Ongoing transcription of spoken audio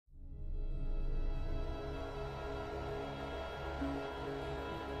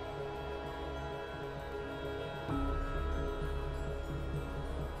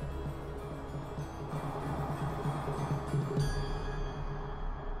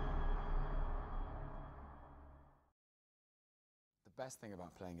best thing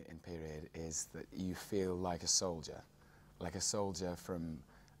about playing it in period is that you feel like a soldier from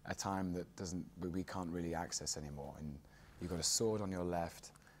a time that we can't really access anymore. And you've got a sword on your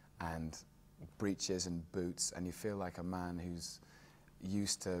left and breeches and boots, and you feel like a man who's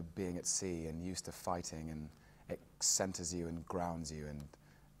used to being at sea and used to fighting, and it centers you and grounds you,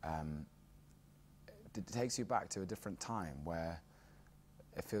 and it takes you back to a different time where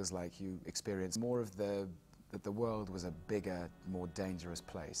it feels like you experience more of that the world was a bigger, more dangerous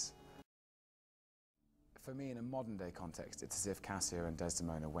place. For me, in a modern day context, it's as if Cassio and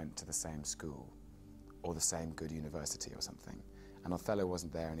Desdemona went to the same school or the same good university or something. And Othello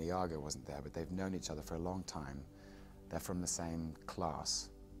wasn't there and Iago wasn't there, but they've known each other for a long time. They're from the same class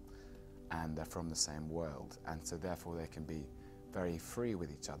and they're from the same world, and so therefore they can be very free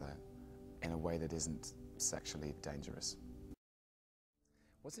with each other in a way that isn't sexually dangerous.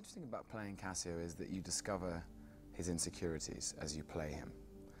 What's interesting about playing Cassio is that you discover his insecurities as you play him.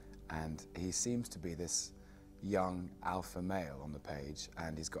 And he seems to be this young alpha male on the page,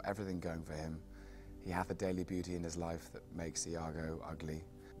 and he's got everything going for him. He hath a daily beauty in his life that makes Iago ugly.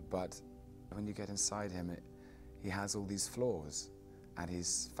 But when you get inside him, he has all these flaws, and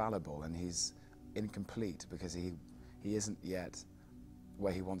he's fallible, and he's incomplete because he isn't yet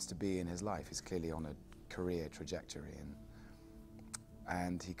where he wants to be in his life. He's clearly on a career trajectory,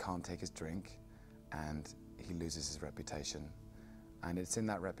 and he can't take his drink, and he loses his reputation. And it's in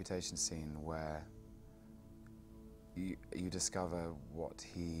that reputation scene where you discover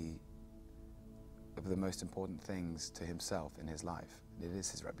the most important things to himself in his life. It is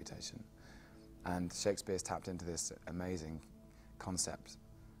his reputation. And Shakespeare's tapped into this amazing concept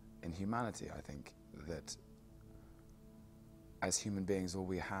in humanity, I think, that as human beings all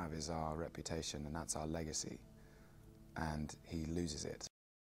we have is our reputation, and that's our legacy, and he loses it.